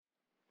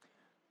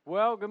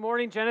Well, good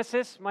morning,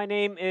 Genesis. My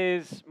name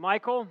is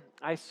Michael.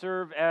 I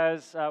serve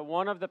as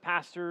one of the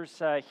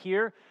pastors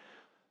here.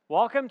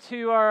 Welcome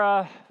to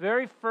our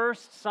very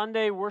first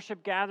Sunday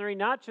worship gathering,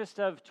 not just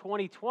of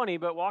 2020,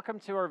 but welcome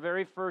to our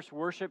very first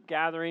worship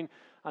gathering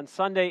on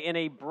Sunday in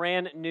a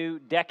brand new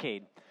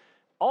decade.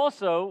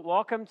 Also,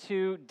 welcome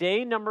to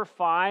day number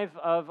 5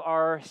 of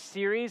our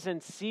series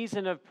and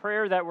season of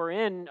prayer that we're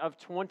in of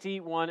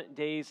 21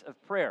 days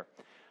of prayer.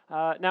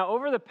 Now,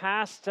 over the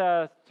past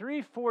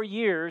 3-4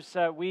 years,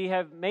 we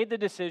have made the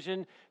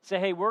decision to say,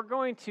 hey, we're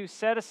going to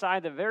set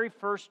aside the very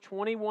first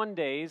 21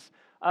 days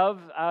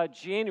of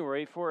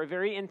January for a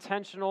very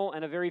intentional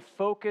and a very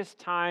focused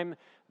time,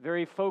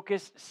 very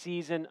focused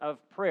season of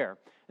prayer.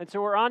 And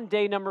so we're on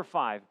day number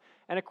 5.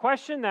 And a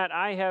question that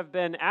I have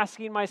been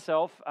asking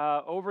myself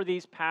over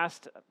these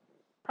past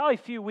probably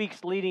few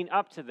weeks leading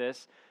up to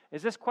this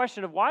is this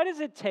question of why does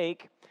it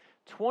take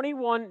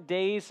 21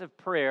 days of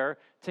prayer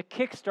to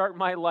kickstart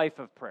my life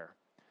of prayer?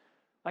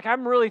 Like,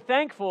 I'm really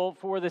thankful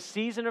for the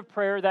season of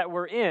prayer that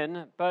we're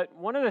in, but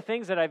one of the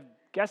things that I've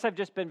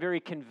just been very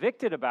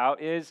convicted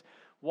about is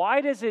why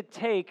does it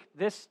take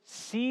this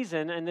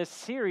season and this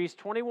series,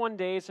 21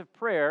 days of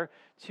prayer,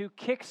 to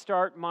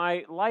kickstart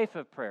my life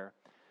of prayer?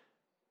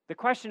 The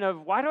question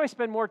of why do I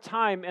spend more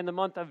time in the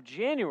month of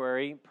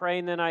January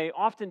praying than I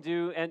often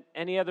do in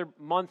any other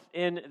month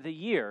in the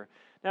year?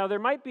 Now, there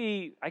might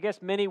be,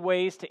 many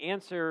ways to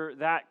answer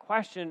that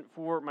question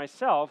for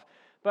myself,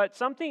 but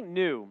something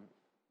new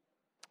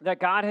that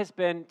God has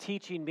been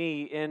teaching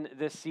me in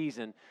this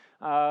season,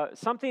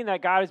 something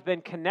that God has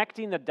been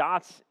connecting the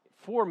dots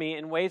for me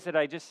in ways that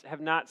I just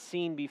have not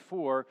seen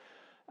before,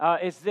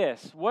 is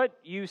this: what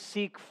you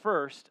seek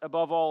first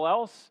above all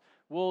else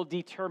will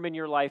determine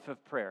your life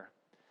of prayer.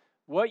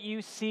 What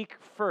you seek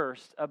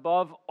first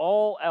above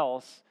all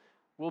else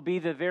will be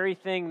the very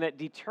thing that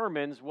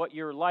determines what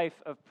your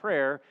life of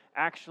prayer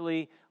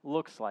actually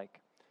looks like.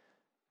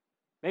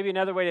 Maybe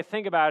another way to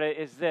think about it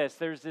is this: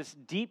 there's this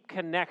deep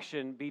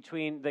connection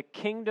between the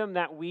kingdom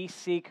that we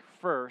seek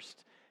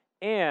first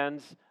and,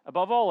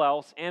 above all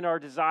else, and our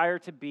desire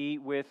to be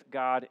with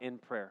God in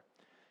prayer.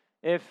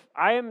 If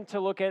I am to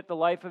look at the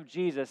life of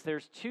Jesus,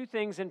 there's 2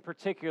 things in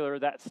particular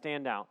that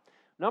stand out.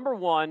 Number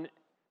 1,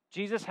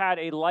 Jesus had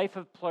a life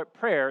of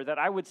prayer that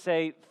I would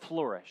say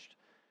flourished.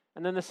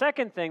 And then the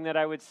second thing that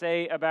I would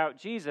say about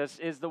Jesus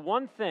is the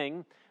one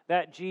thing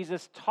that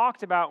Jesus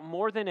talked about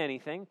more than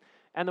anything,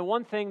 and the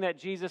one thing that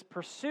Jesus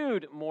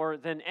pursued more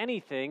than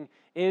anything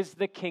is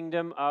the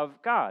kingdom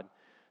of God.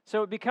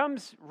 So it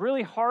becomes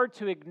really hard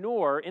to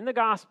ignore in the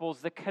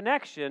Gospels the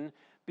connection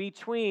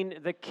between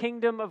the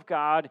kingdom of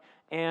God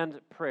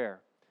and prayer.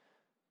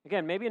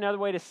 Again, maybe another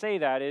way to say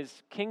that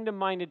is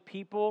kingdom-minded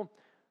people,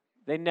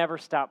 they never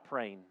stop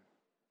praying.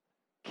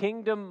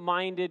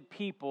 Kingdom-minded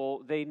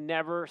people, they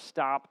never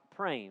stop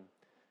praying.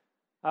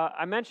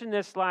 I mentioned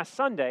this last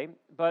Sunday,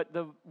 but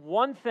the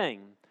one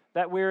thing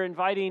that we're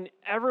inviting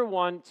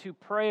everyone to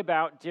pray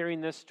about during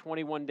this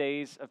 21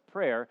 days of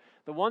prayer,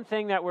 the one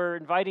thing that we're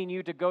inviting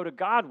you to go to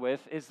God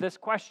with is this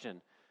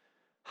question: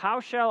 how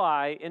shall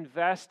I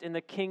invest in the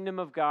kingdom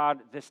of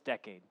God this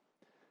decade?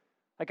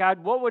 Like,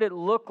 God, what would it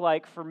look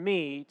like for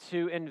me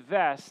to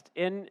invest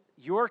in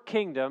your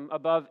kingdom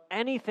above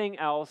anything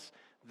else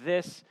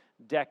this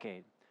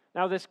decade?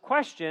 Now, this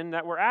question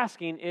that we're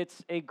asking,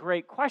 it's a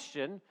great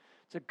question.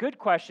 It's a good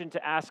question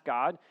to ask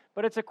God,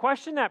 but it's a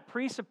question that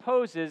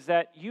presupposes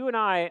that you and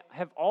I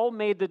have all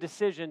made the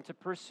decision to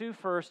pursue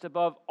first,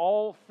 above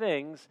all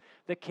things,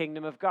 the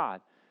kingdom of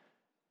God.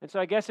 And so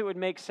I guess it would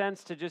make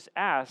sense to just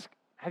ask,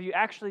 have you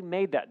actually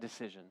made that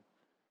decision?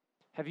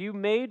 Have you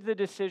made the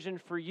decision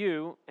for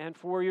you and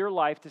for your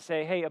life to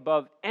say, hey,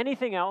 above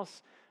anything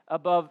else,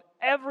 above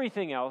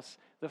everything else,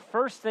 the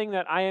first thing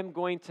that I am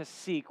going to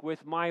seek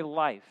with my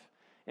life,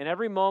 in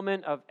every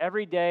moment of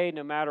every day,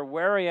 no matter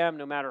where I am,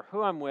 no matter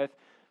who I'm with,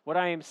 what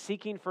I am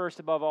seeking first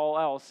above all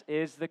else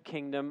is the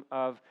kingdom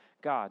of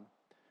God.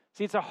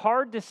 See, it's a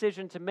hard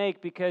decision to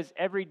make because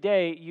every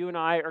day you and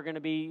I are going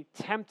to be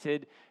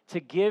tempted to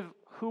give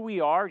who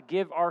we are,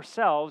 give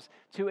ourselves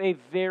to a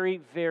very,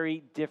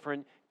 very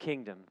different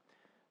kingdom.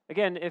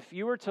 Again, if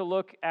you were to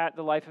look at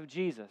the life of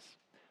Jesus,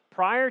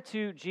 prior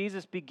to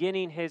Jesus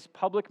beginning his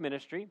public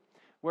ministry,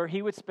 where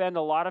he would spend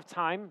a lot of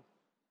time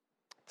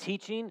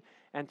teaching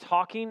and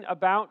talking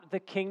about the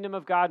kingdom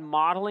of God,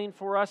 modeling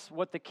for us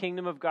what the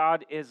kingdom of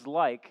God is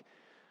like,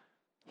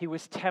 he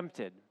was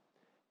tempted.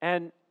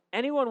 And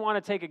anyone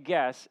want to take a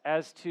guess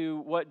as to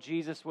what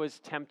Jesus was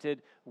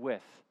tempted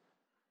with?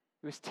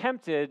 He was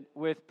tempted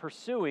with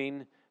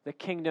pursuing the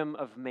kingdom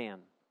of man.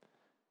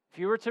 If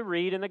you were to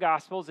read in the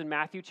Gospels in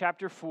Matthew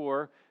chapter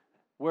 4,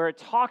 where it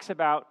talks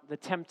about the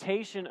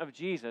temptation of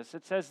Jesus,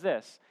 it says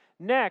this: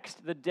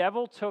 next, the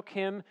devil took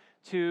him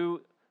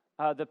to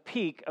the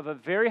peak of a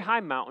very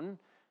high mountain,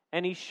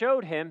 and he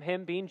showed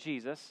him being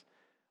Jesus,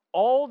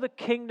 all the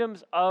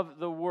kingdoms of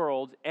the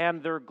world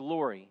and their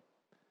glory.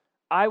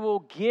 I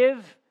will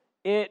give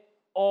it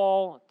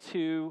all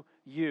to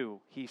you,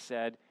 he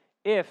said,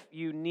 if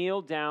you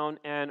kneel down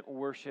and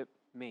worship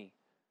me.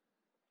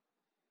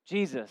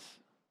 Jesus,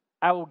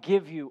 I will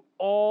give you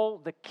all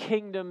the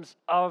kingdoms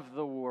of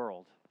the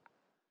world.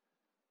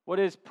 What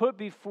is put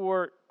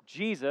before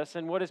Jesus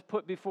and what is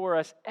put before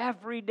us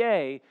every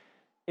day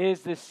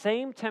is the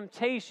same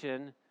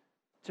temptation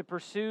to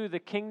pursue the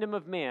kingdom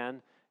of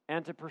man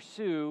and to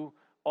pursue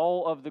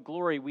all of the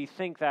glory we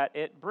think that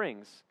it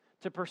brings,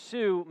 to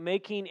pursue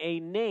making a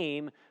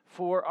name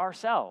for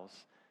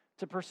ourselves,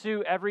 to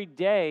pursue every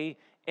day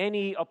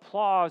any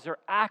applause or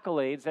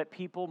accolades that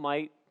people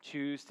might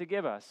choose to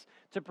give us,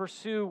 to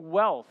pursue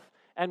wealth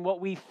and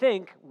what we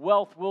think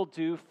wealth will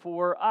do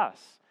for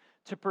us,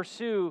 to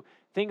pursue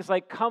things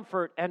like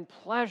comfort and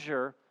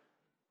pleasure,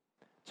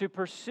 to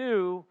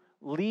pursue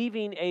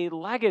leaving a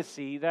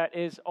legacy that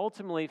is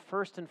ultimately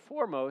first and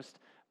foremost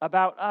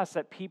about us,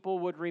 that people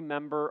would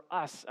remember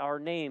us, our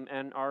name,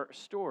 and our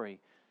story.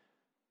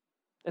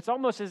 It's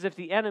almost as if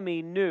the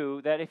enemy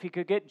knew that if he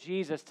could get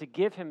Jesus to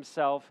give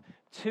himself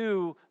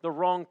to the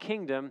wrong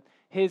kingdom,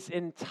 his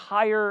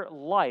entire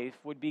life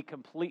would be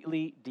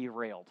completely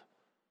derailed.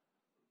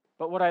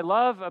 But what I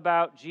love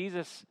about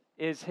Jesus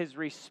is his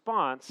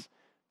response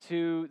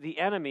to the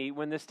enemy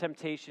when this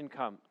temptation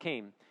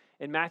came.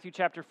 In Matthew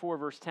chapter 4,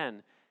 verse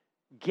 10,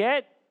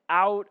 "Get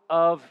out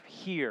of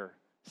here,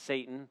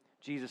 Satan,"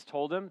 Jesus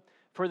told him,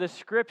 "for the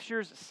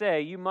scriptures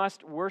say you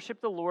must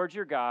worship the Lord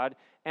your God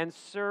and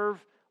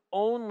serve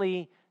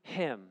only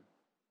him."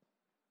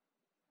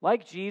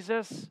 Like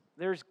Jesus,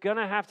 there's going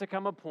to have to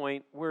come a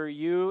point where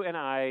you and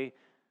I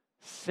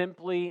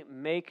simply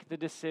make the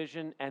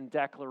decision and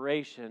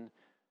declaration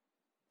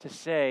to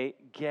say,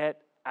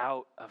 "Get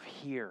out of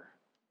here."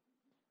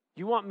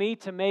 You want me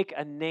to make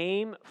a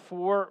name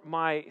for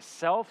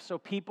myself so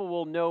people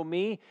will know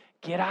me?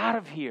 Get out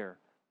of here.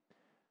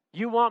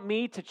 You want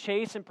me to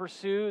chase and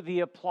pursue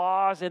the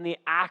applause and the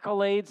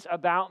accolades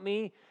about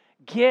me?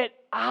 Get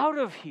out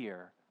of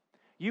here.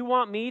 You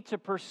want me to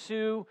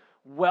pursue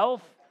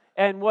wealth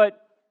and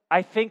what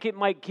I think it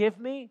might give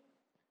me?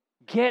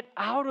 Get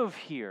out of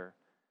here.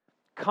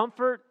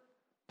 Comfort,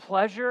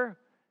 pleasure,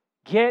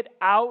 get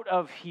out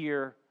of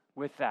here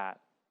with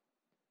that.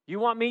 You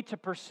want me to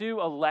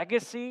pursue a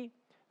legacy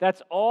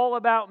that's all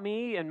about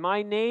me and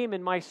my name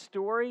and my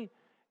story?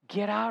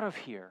 Get out of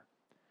here.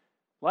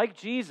 Like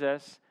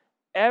Jesus,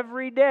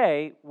 every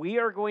day we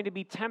are going to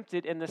be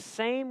tempted in the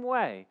same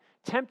way,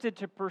 tempted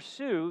to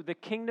pursue the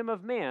kingdom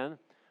of man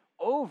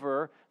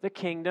over the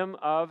kingdom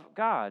of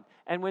God.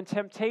 And when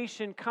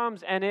temptation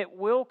comes, and it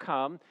will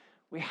come,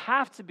 we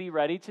have to be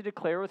ready to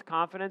declare with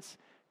confidence,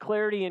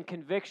 clarity, and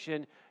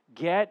conviction,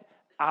 get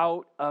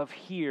out of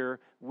here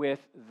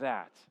with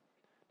that.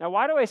 Now,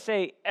 why do I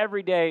say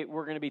every day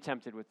we're going to be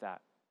tempted with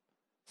that?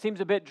 Seems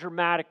a bit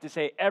dramatic to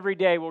say every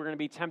day we're going to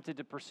be tempted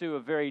to pursue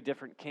a very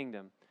different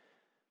kingdom.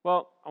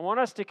 Well, I want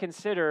us to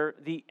consider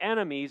the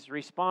enemy's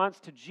response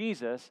to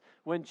Jesus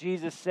when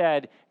Jesus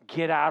said,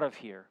 "Get out of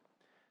here."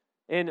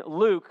 In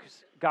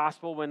Luke's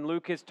gospel, when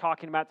Luke is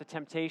talking about the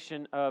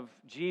temptation of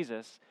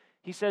Jesus,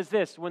 he says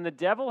this: "When the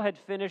devil had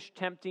finished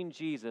tempting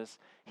Jesus,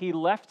 he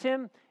left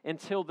him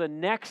until the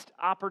next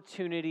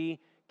opportunity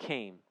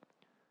came."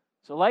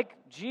 So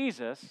like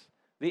Jesus,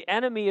 the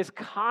enemy is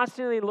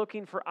constantly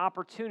looking for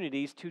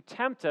opportunities to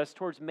tempt us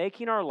towards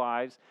making our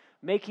lives,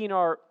 making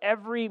our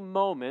every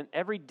moment,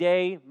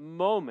 everyday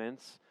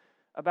moments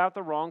about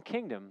the wrong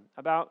kingdom,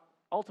 about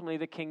ultimately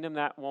the kingdom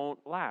that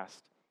won't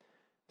last.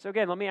 So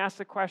again, let me ask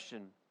the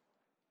question.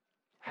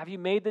 Have you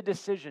made the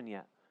decision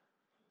yet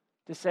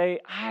to say,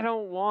 I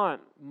don't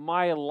want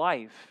my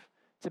life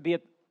to be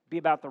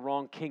about the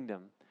wrong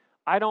kingdom?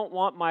 I don't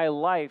want my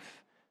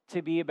life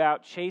to be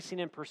about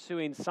chasing and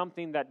pursuing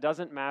something that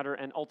doesn't matter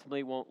and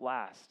ultimately won't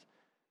last?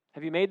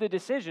 Have you made the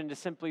decision to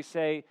simply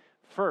say,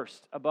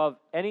 first, above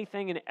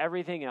anything and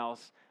everything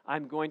else,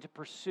 I'm going to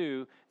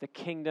pursue the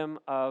kingdom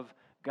of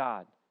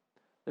God?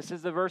 This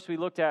is the verse we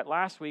looked at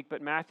last week,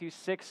 but Matthew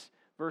 6,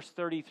 verse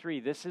 33.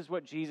 This is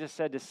what Jesus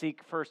said to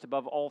seek first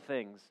above all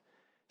things.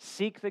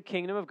 Seek the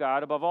kingdom of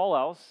God above all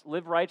else,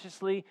 live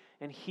righteously,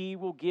 and he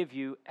will give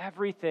you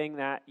everything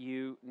that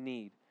you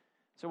need.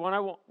 So what I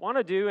want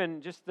to do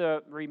in just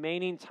the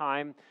remaining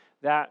time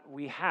that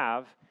we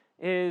have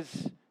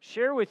is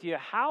share with you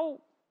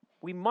how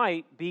we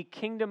might be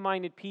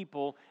kingdom-minded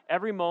people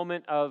every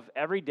moment of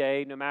every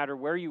day, no matter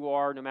where you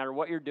are, no matter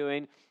what you're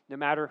doing, no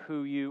matter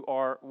who you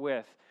are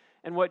with.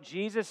 And what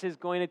Jesus is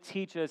going to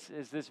teach us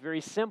is this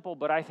very simple,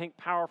 but I think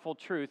powerful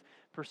truth.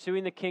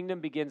 Pursuing the kingdom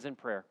begins in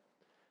prayer.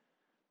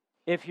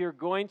 If you're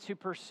going to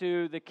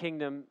pursue the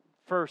kingdom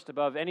first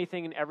above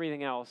anything and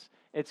everything else,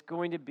 it's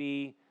going to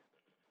be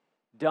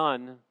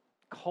done,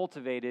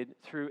 cultivated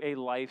through a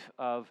life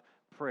of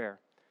prayer.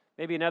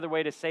 Maybe another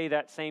way to say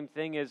that same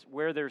thing is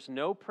where there's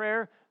no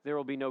prayer, there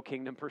will be no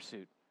kingdom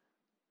pursuit.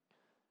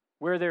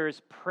 Where there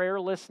is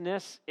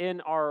prayerlessness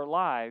in our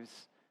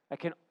lives, I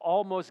can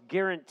almost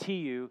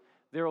guarantee you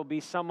there will be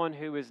someone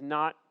who is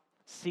not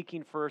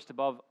seeking first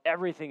above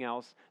everything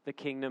else the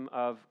kingdom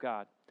of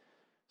God.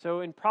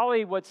 So in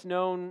probably what's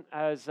known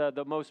as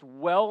the most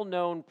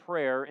well-known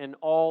prayer in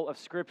all of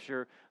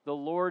Scripture, the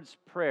Lord's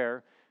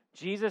Prayer,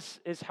 Jesus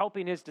is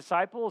helping his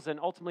disciples, and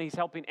ultimately he's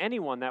helping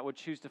anyone that would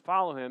choose to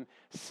follow him,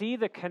 see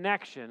the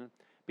connection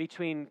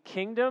between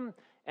kingdom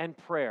and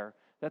prayer,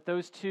 that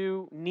those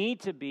two need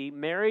to be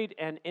married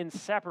and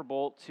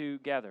inseparable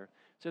together.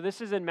 So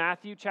this is in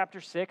Matthew chapter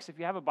 6. If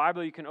you have a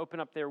Bible, you can open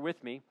up there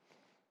with me.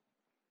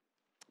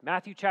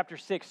 Matthew chapter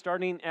 6,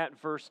 starting at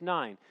verse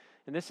 9.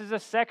 And this is a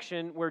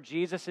section where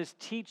Jesus is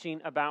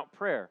teaching about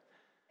prayer.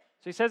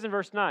 So he says in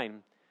verse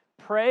 9,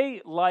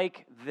 "Pray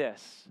like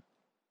this.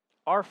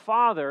 Our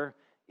Father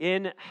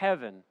in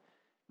heaven,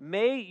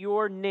 may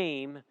your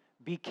name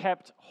be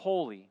kept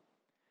holy.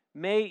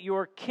 May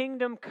your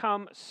kingdom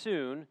come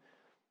soon.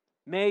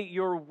 May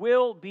your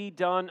will be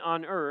done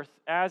on earth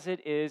as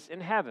it is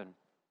in heaven.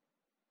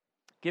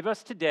 Give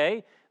us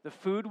today the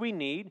food we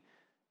need,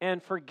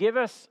 and forgive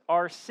us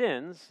our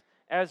sins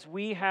as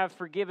we have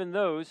forgiven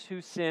those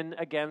who sin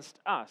against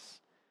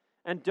us.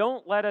 And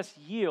don't let us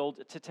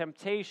yield to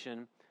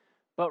temptation,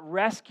 but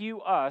rescue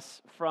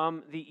us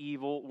from the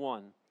evil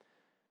one."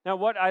 Now,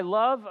 what I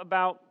love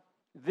about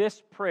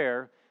this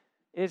prayer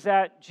is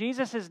that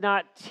Jesus is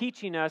not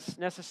teaching us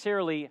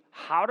necessarily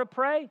how to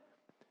pray.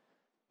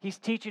 He's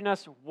teaching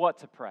us what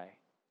to pray.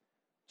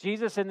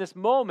 Jesus in this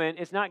moment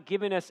is not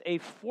giving us a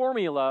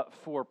formula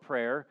for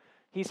prayer.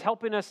 He's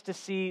helping us to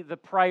see the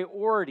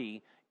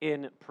priority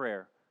in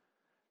prayer.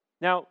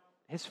 Now,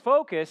 his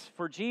focus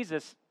for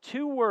Jesus,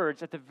 2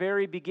 words at the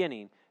very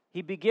beginning.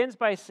 He begins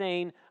by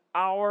saying,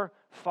 "Our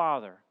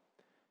Father."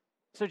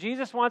 So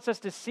Jesus wants us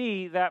to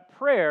see that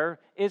prayer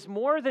is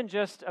more than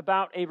just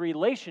about a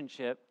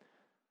relationship,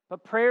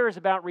 but prayer is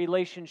about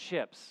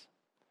relationships.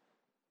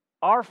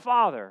 Our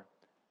Father.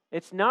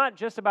 It's not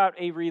just about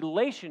a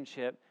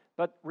relationship,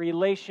 but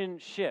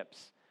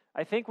relationships.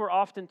 I think we're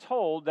often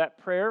told that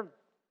prayer,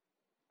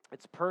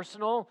 it's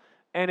personal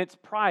and it's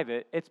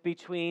private. It's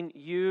between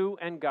you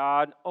and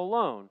God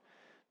alone.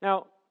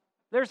 Now,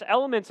 there's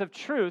elements of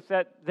truth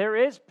that there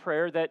is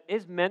prayer that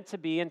is meant to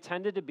be,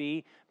 intended to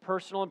be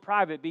personal and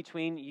private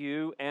between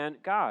you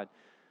and God.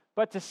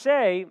 But to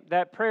say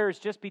that prayer is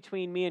just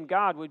between me and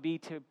God would be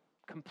to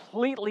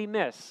completely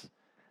miss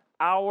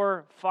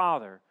our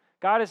Father.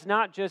 God is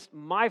not just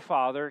my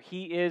Father,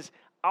 He is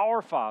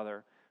our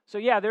Father. So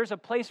yeah, there's a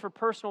place for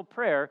personal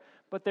prayer,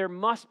 but there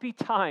must be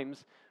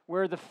times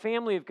where the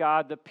family of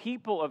God, the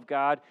people of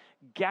God,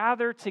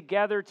 gather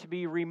together to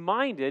be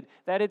reminded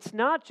that it's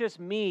not just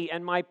me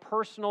and my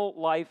personal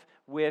life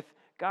with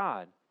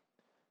God.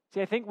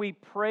 See, I think we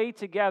pray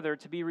together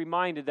to be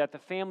reminded that the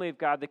family of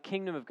God, the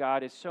kingdom of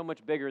God, is so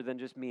much bigger than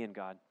just me and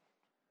God.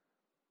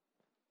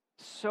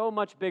 So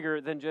much bigger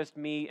than just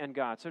me and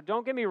God. So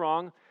don't get me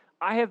wrong,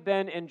 I have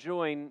been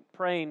enjoying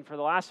praying for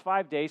the last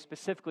 5 days,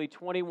 specifically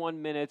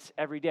 21 minutes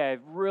every day.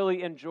 I've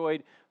really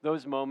enjoyed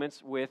those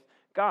moments with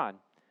God.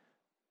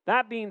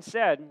 That being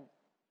said,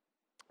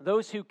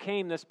 those who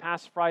came this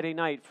past Friday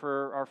night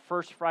for our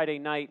first Friday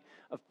night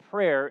of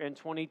prayer in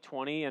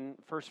 2020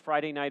 and first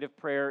Friday night of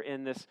prayer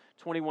in this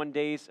 21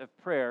 days of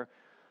prayer,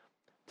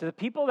 to the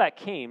people that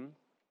came,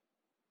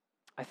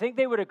 I think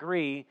they would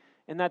agree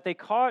in that they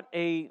caught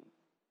a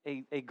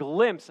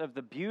glimpse of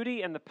the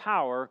beauty and the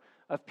power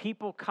of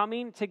people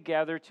coming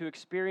together to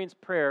experience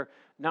prayer,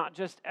 not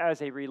just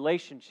as a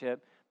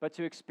relationship, but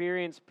to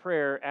experience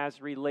prayer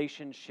as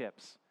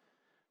relationships.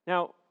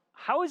 Now,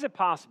 how is it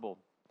possible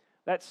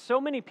that so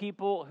many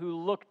people who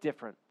look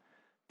different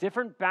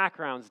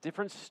backgrounds,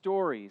 different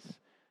stories,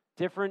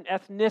 different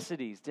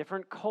ethnicities,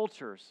 different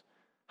cultures,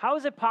 how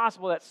is it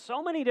possible that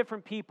so many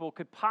different people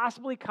could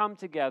possibly come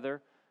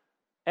together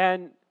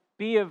and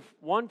be of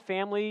one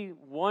family,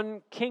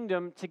 one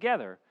kingdom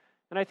together?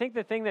 And I think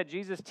the thing that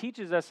Jesus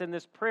teaches us in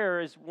this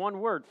prayer is one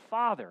word,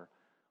 Father.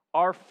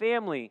 Our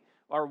family,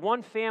 our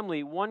one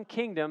family, one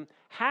kingdom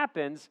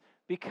happens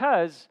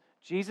because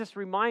Jesus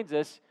reminds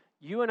us,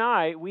 you and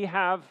I, we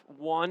have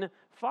one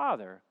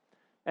Father.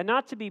 And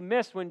not to be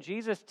missed, when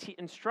Jesus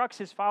instructs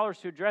his followers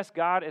to address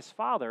God as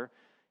Father,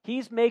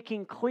 he's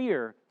making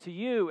clear to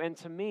you and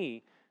to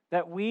me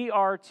that we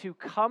are to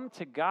come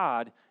to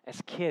God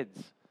as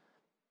kids.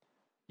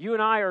 You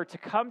and I are to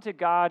come to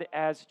God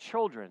as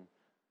children.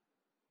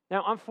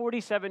 Now, I'm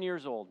 47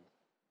 years old.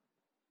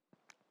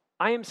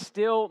 I am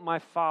still my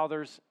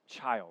Father's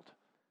child.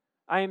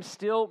 I am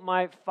still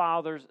my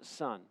Father's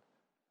son.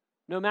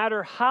 No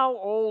matter how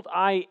old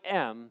I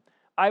am,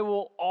 I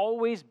will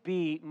always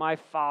be my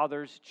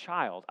Father's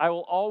child. I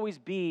will always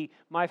be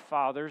my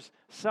Father's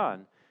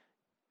son.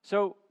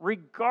 So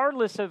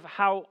regardless of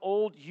how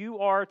old you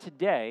are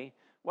today,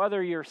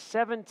 whether you're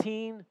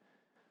 17,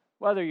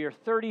 whether you're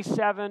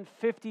 37,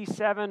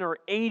 57, or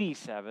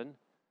 87,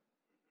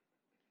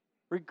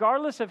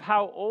 regardless of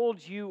how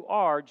old you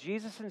are,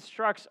 Jesus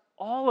instructs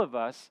all of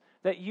us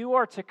that you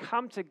are to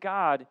come to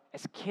God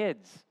as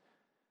kids.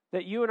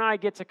 That you and I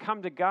get to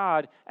come to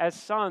God as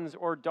sons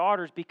or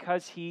daughters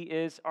because He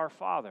is our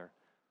Father.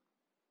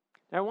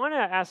 Now, I want to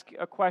ask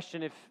a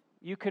question. If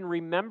you can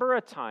remember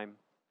a time,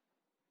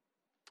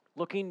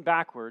 looking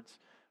backwards,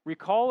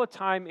 recall a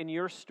time in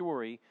your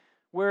story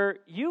where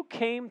you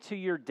came to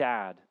your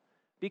dad,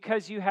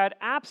 because you had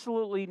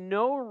absolutely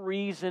no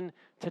reason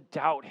to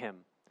doubt him.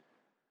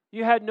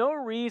 You had no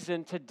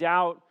reason to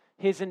doubt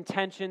his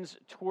intentions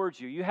towards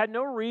you. You had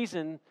no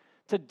reason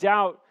to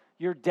doubt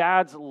your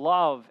dad's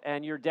love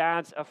and your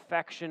dad's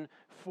affection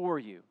for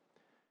you.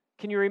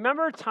 Can you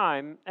remember a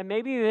time, and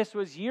maybe this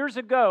was years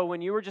ago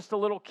when you were just a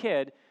little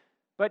kid,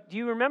 but do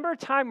you remember a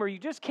time where you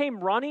just came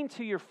running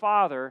to your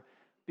father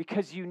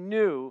because you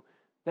knew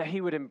that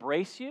he would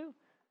embrace you,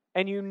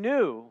 and you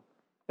knew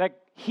that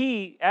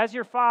he, as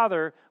your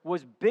father,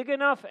 was big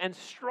enough and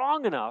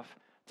strong enough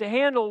to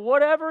handle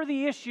whatever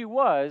the issue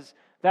was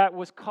that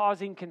was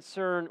causing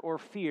concern or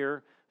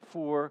fear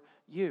for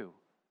you?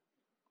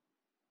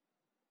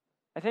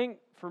 I think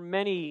for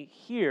many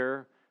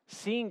here,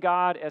 seeing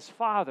God as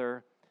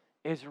Father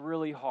is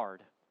really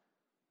hard.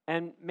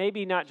 And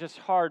maybe not just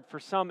hard, for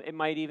some it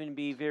might even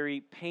be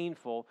very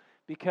painful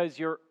because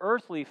your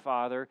earthly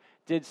father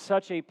did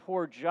such a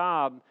poor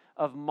job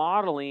of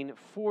modeling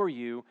for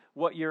you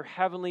what your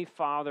heavenly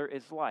Father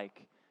is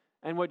like.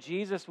 And what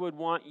Jesus would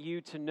want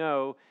you to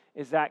know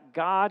is that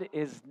God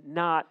is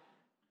not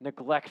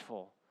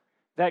neglectful,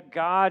 that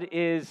God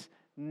is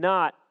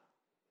not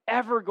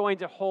ever going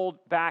to hold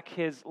back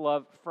his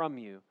love from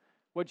you.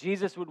 What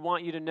Jesus would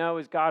want you to know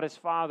is God as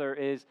Father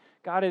is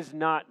God is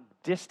not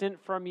distant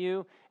from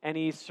you, and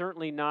he's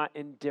certainly not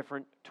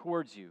indifferent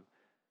towards you.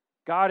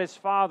 God as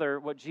Father,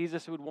 what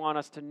Jesus would want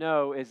us to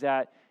know is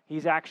that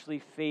he's actually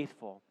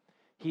faithful.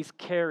 He's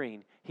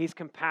caring. He's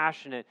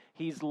compassionate.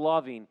 He's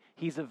loving.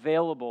 He's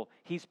available.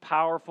 He's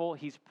powerful.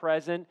 He's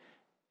present.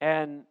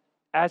 And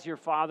as your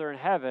Father in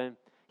heaven,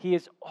 he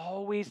is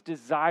always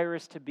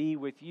desirous to be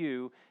with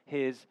you,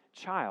 his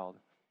child.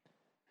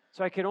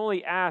 So I can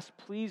only ask,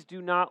 please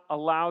do not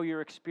allow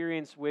your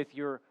experience with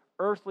your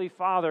earthly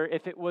father,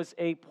 if it was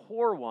a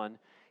poor one,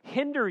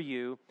 hinder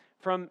you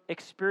from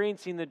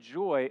experiencing the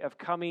joy of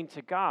coming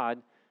to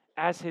God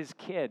as his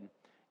kid,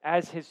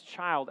 as his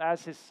child,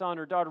 as his son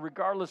or daughter,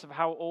 regardless of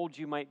how old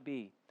you might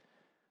be.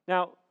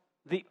 Now,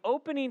 the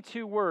opening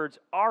two words,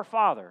 our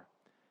Father,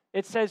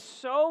 it says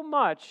so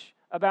much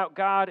about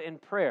God in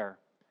prayer.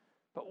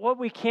 But what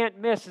we can't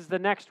miss is the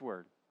next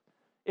word,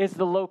 is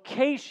the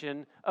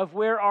location of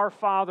where our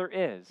Father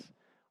is.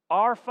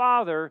 Our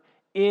Father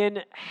in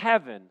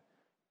heaven.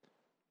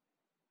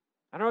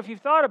 I don't know if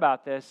you've thought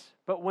about this,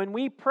 but when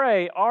we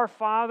pray, our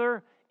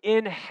Father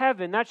in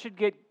heaven, that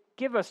should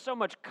give us so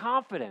much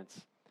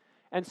confidence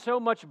and so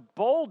much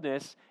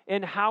boldness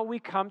in how we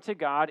come to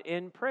God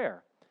in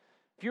prayer.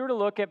 If you were to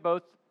look at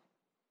both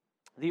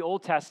the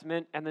Old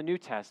Testament and the New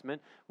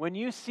Testament, when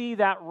you see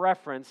that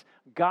reference,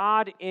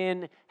 God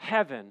in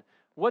heaven,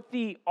 what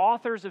the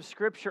authors of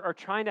Scripture are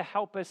trying to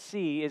help us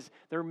see is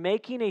they're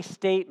making a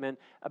statement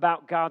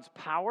about God's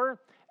power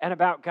and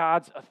about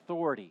God's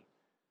authority.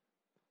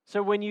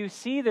 So when you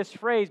see this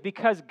phrase,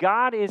 because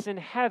God is in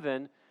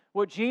heaven,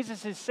 what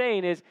Jesus is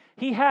saying is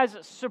he has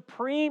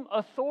supreme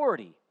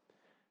authority.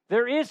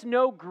 There is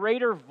no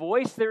greater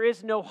voice, there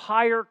is no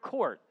higher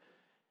court.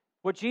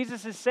 What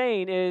Jesus is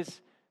saying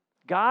is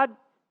God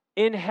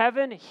in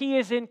heaven, he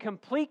is in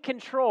complete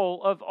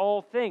control of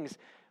all things.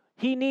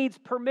 He needs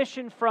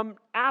permission from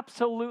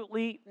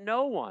absolutely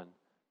no one.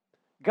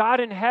 God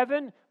in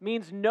heaven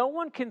means no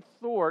one can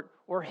thwart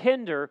or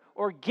hinder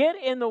or get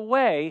in the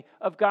way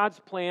of God's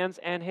plans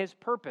and his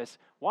purpose.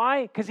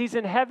 Why? Because he's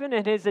in heaven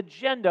and his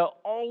agenda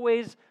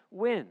always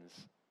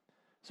wins.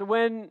 So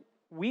when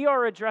we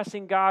are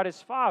addressing God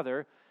as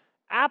Father,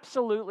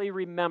 absolutely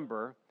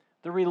remember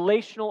the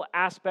relational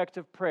aspect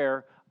of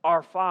prayer,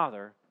 our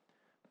Father,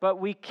 but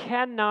we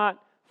cannot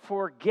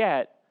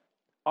forget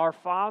our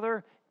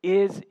Father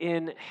is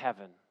in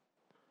heaven.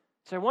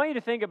 So I want you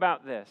to think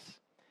about this.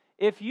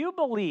 If you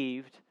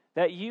believed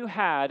that you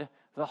had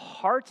the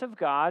heart of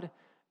God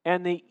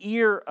and the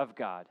ear of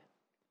God,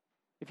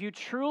 if you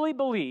truly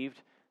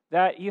believed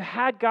that you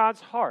had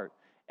God's heart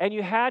and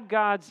you had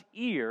God's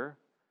ear,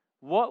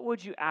 what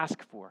would you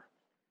ask for?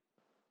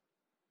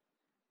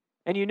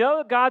 And you know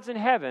that God's in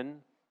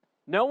heaven,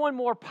 no one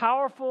more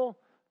powerful,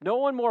 no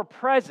one more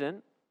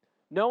present,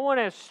 no one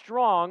as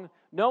strong,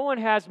 no one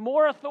has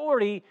more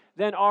authority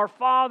than our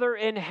Father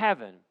in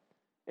heaven.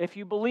 If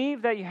you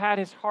believe that you had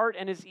his heart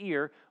and his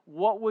ear,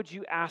 what would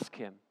you ask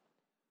him?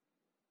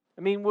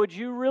 I mean, would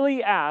you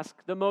really ask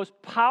the most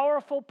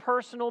powerful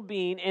personal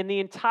being in the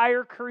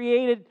entire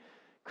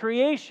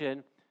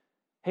creation,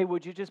 hey,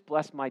 would you just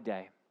bless my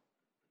day?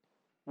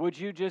 Would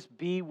you just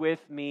be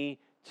with me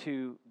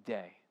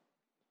today?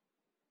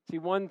 See,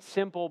 one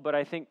simple but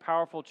I think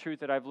powerful truth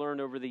that I've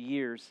learned over the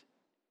years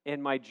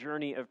in my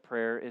journey of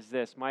prayer is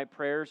this: my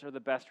prayers are the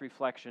best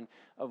reflection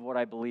of what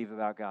I believe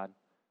about God.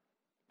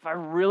 If I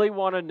really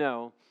want to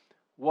know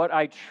what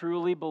I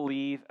truly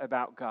believe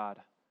about God,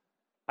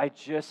 I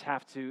just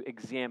have to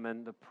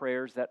examine the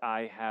prayers that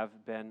I have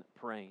been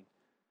praying.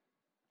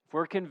 If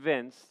we're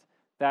convinced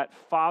that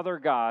Father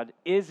God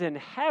is in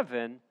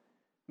heaven,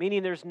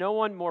 meaning there's no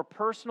one more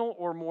personal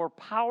or more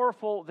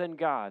powerful than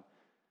God,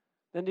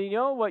 then do you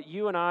know what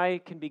you and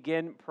I can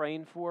begin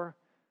praying for?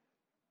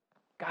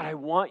 God, I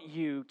want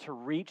you to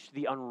reach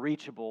the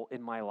unreachable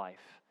in my life.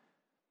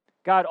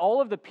 God,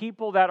 all of the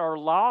people that are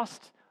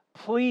lost,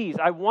 please,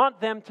 I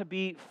want them to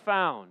be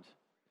found.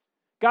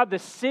 God, the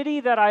city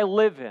that I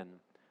live in,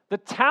 the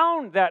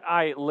town that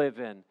I live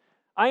in,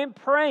 I am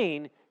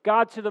praying,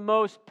 God, to the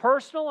most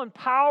personal and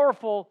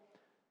powerful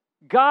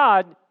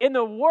God in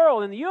the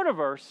world, in the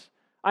universe.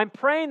 I'm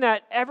praying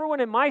that everyone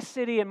in my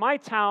city and my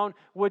town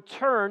would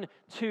turn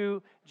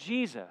to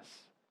Jesus.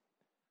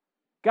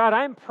 God,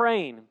 I'm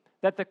praying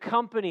that the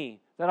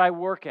company that I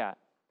work at,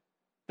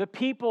 the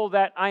people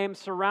that I am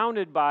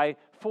surrounded by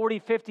 40,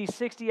 50,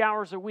 60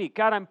 hours a week,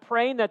 God, I'm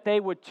praying that they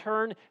would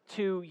turn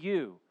to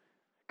you.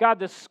 God,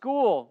 the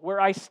school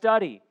where I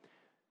study,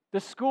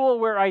 the school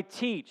where I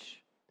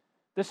teach,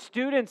 the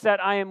students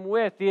that I am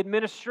with, the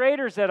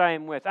administrators that I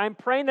am with, I'm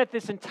praying that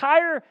this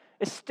entire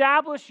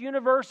established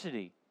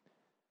university,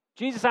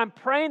 Jesus, I'm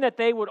praying that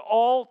they would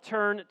all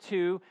turn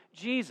to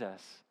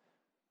Jesus.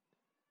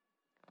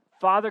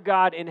 Father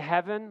God in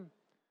heaven,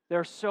 there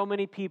are so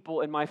many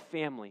people in my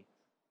family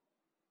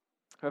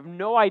who have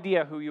no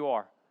idea who you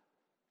are.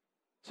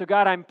 So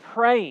God, I'm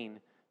praying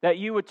that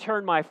you would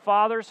turn my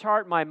father's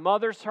heart, my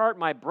mother's heart,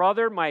 my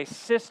brother, my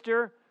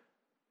sister.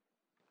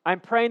 I'm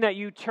praying that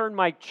you turn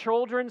my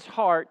children's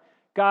heart,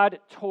 God,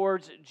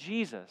 towards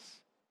Jesus.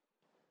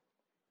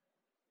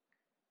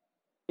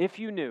 If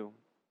you knew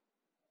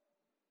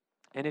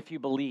and if you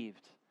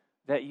believed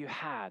that you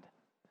had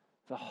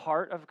the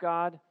heart of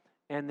God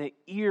and the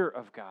ear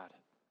of God,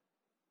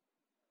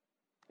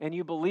 and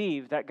you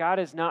believe that God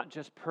is not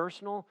just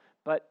personal,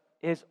 but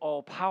is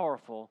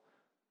all-powerful,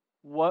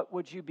 what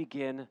would you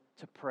begin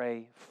to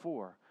pray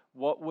for?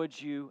 What would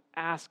you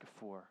ask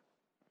for?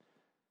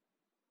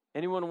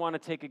 Anyone want to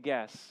take a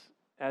guess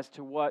as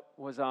to what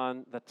was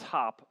on the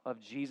top of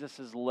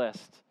Jesus'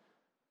 list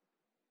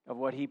of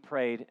what he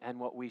prayed and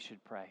what we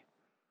should pray?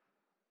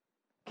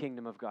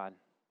 Kingdom of God.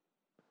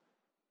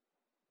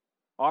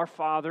 Our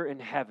Father in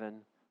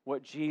heaven,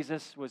 what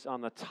Jesus was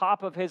on the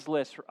top of his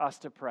list for us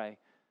to pray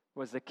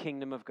was the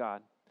kingdom of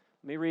God.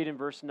 Let me read in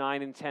verse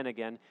 9 and 10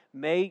 again.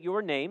 May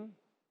your name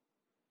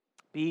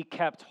be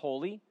kept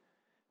holy.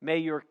 May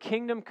your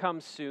kingdom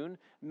come soon.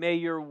 May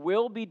your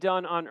will be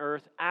done on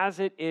earth as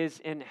it is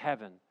in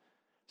heaven.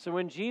 So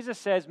when Jesus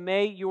says,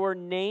 may your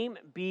name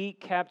be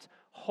kept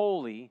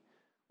holy,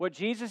 what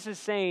Jesus is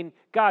saying,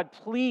 God,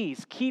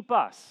 please keep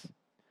us,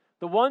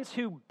 the ones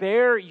who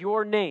bear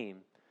your name,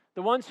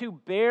 the ones who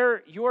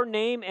bear your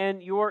name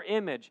and your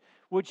image,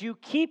 would you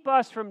keep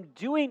us from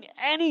doing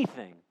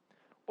anything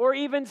or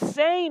even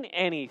saying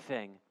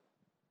anything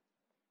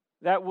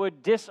that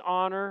would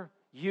dishonor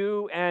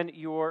you and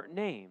your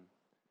name?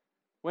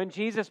 When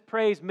Jesus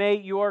prays, may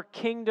your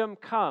kingdom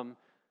come,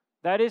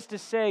 that is to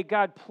say,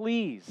 God,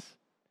 please,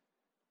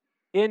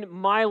 in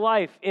my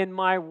life, in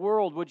my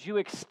world, would you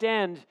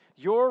extend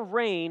your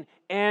reign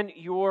and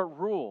your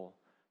rule?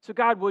 So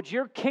God, would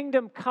your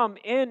kingdom come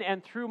in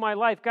and through my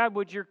life? God,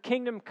 would your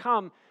kingdom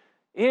come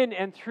in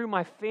and through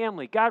my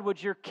family? God,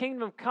 would your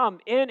kingdom come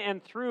in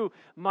and through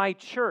my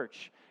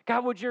church?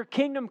 God, would your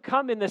kingdom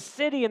come in the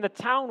city and the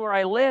town where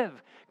I live?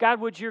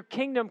 God, would your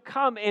kingdom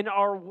come in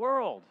our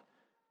world?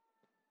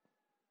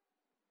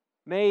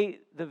 May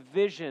the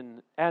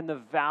vision and the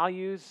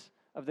values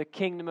of the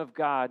kingdom of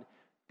God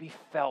be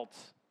felt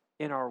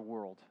in our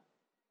world.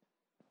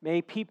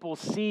 May people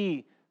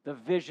see the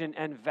vision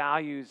and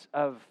values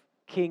of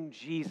King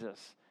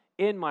Jesus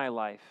in my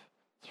life,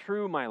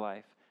 through my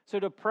life. So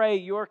to pray,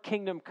 your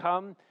kingdom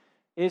come,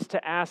 is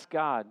to ask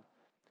God,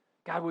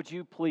 God, would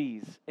you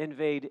please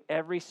invade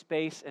every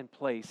space and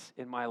place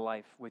in my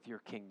life with your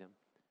kingdom?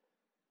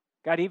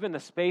 God, even the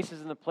spaces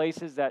and the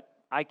places that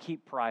I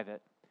keep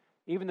private,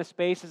 even the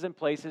spaces and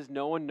places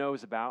no one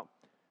knows about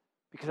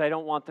because I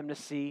don't want them to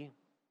see,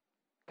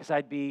 because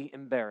I'd be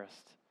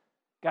embarrassed.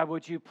 God,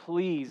 would you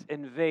please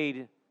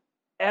invade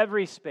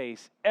every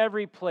space,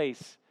 every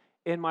place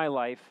in my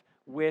life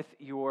with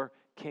your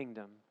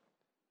kingdom?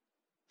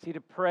 See,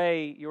 to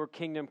pray your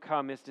kingdom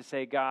come is to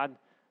say, God,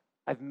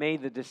 I've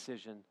made the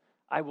decision.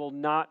 I will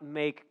not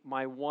make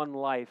my one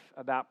life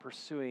about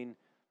pursuing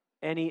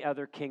any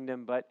other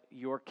kingdom but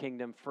your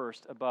kingdom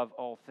first above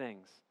all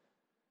things.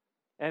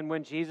 And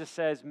when Jesus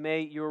says,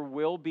 may your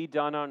will be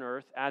done on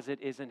earth as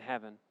it is in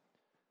heaven,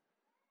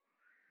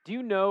 do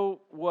you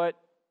know what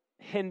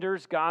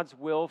hinders God's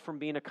will from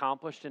being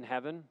accomplished in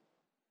heaven?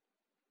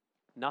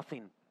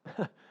 Nothing.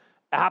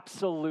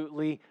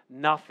 Absolutely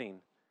nothing.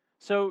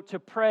 So to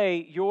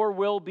pray, your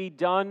will be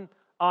done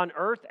on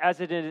earth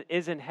as it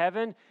is in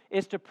heaven,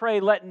 is to pray,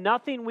 let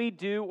nothing we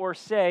do or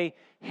say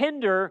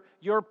hinder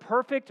your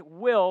perfect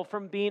will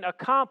from being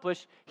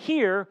accomplished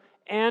here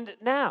and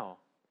now.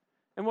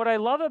 And what I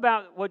love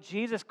about what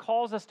Jesus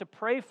calls us to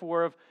pray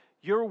for of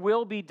your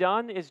will be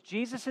done is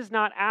Jesus is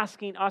not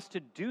asking us to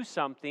do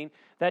something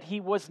that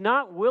he was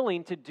not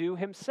willing to do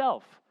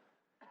himself.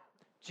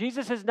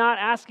 Jesus is not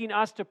asking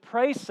us to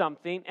pray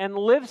something and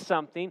live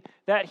something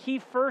that he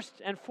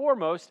first and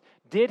foremost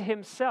did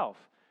himself.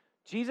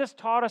 Jesus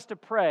taught us to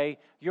pray,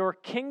 your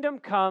kingdom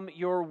come,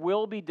 your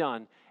will be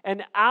done.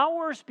 And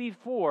hours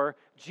before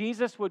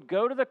Jesus would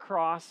go to the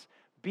cross,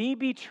 be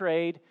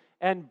betrayed,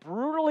 and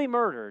brutally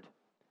murdered,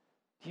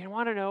 do you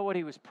want to know what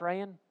he was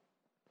praying?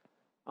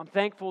 I'm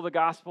thankful the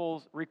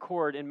Gospels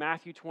record in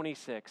Matthew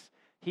 26.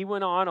 He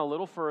went on a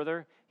little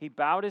further. He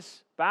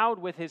bowed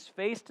with his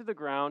face to the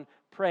ground,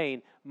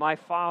 praying, "My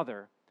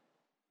Father,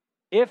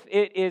 if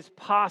it is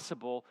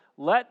possible,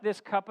 let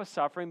this cup of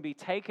suffering be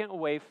taken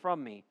away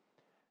from me.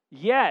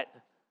 Yet,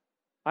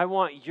 I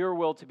want your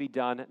will to be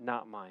done,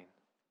 not mine."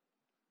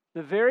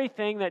 The very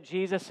thing that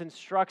Jesus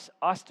instructs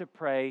us to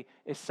pray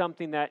is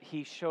something that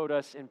he showed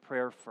us in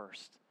prayer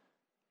first.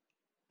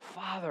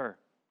 Father,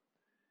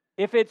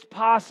 if it's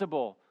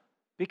possible,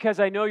 because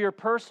I know you're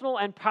personal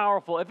and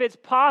powerful, if it's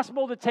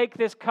possible to take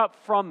this cup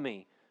from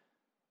me,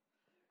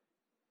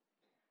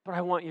 but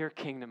I want your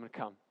kingdom to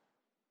come,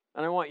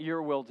 and I want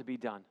your will to be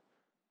done.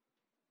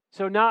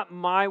 So not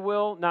my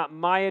will, not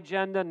my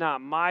agenda, not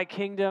my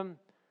kingdom.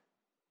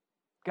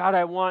 God,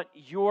 I want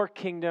your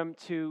kingdom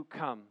to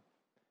come.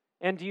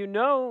 And do you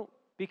know,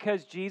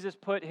 because Jesus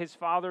put his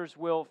Father's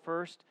will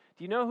first,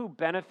 do you know who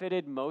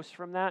benefited most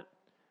from that?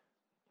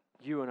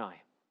 You and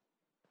I.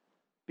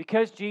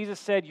 Because Jesus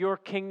said, your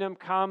kingdom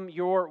come,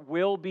 your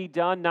will be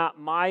done, not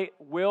my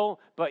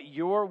will, but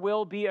your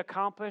will be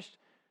accomplished.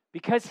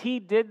 Because he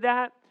did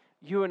that,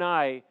 you and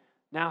I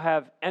now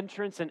have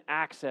entrance and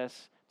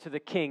access to the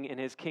King and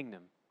his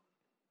kingdom.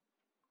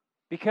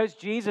 Because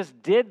Jesus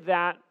did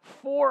that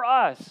for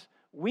us,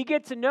 we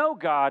get to know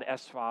God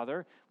as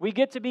Father, we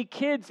get to be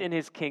kids in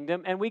his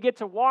kingdom, and we get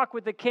to walk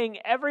with the King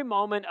every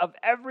moment of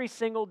every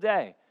single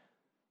day.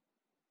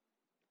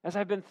 As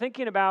I've been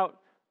thinking about,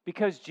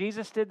 because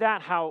Jesus did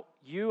that, how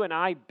you and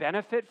I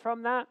benefit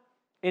from that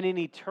in an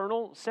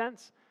eternal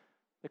sense,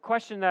 the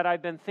question that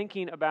I've been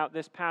thinking about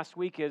this past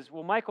week is,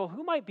 well, Michael,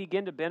 who might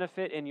begin to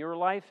benefit in your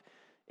life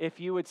if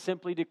you would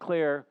simply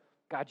declare,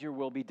 God, your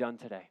will be done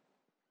today?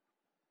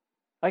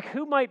 Like,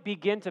 who might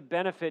begin to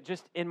benefit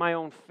just in my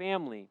own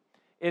family,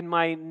 in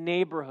my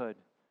neighborhood,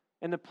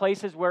 in the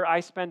places where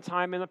I spend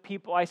time, and the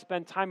people I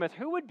spend time with?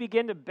 Who would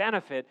begin to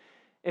benefit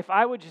if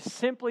I would just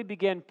simply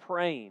begin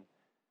praying?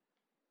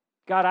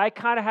 God, I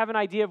kind of have an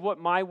idea of what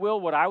my will,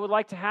 what I would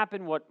like to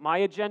happen, what my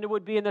agenda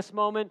would be in this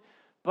moment,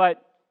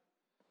 but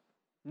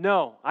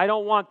no, I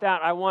don't want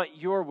that. I want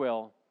your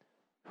will.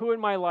 Who in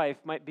my life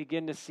might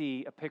begin to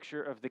see a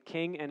picture of the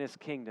King and his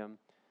kingdom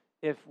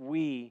if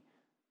we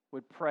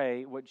would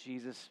pray what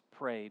Jesus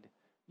prayed?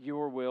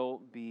 Your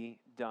will be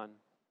done.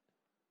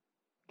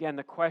 Again,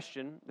 the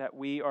question that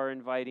we are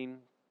inviting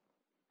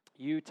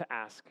you to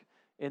ask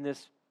in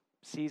this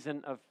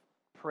season of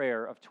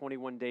prayer, of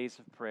 21 days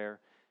of prayer,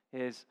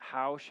 is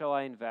how shall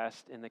I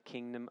invest in the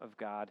kingdom of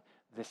God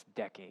this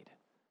decade?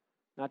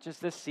 Not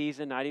just this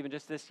season, not even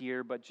just this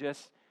year, but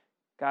just,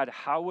 God,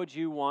 how would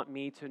you want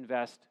me to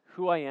invest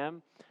who I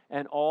am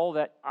and all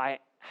that I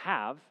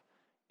have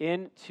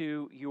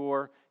into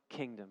your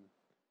kingdom?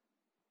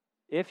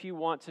 If you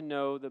want to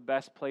know the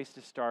best place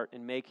to start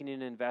in making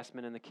an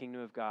investment in the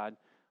kingdom of God,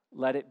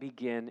 let it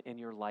begin in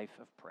your life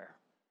of prayer.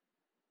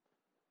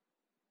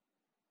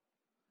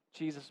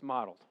 Jesus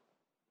modeled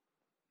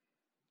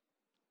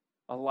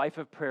a life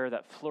of prayer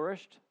that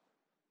flourished,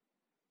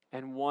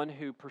 and one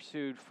who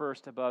pursued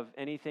first above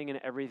anything and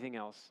everything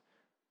else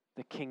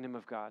the kingdom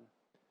of God.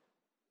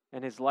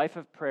 And his life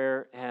of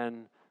prayer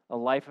and a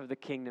life of the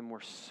kingdom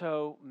were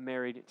so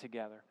married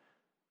together.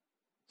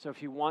 So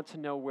if you want to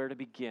know where to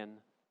begin,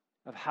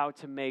 of how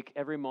to make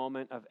every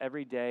moment of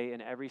every day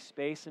and every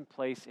space and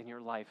place in your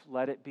life,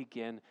 let it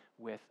begin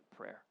with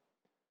prayer.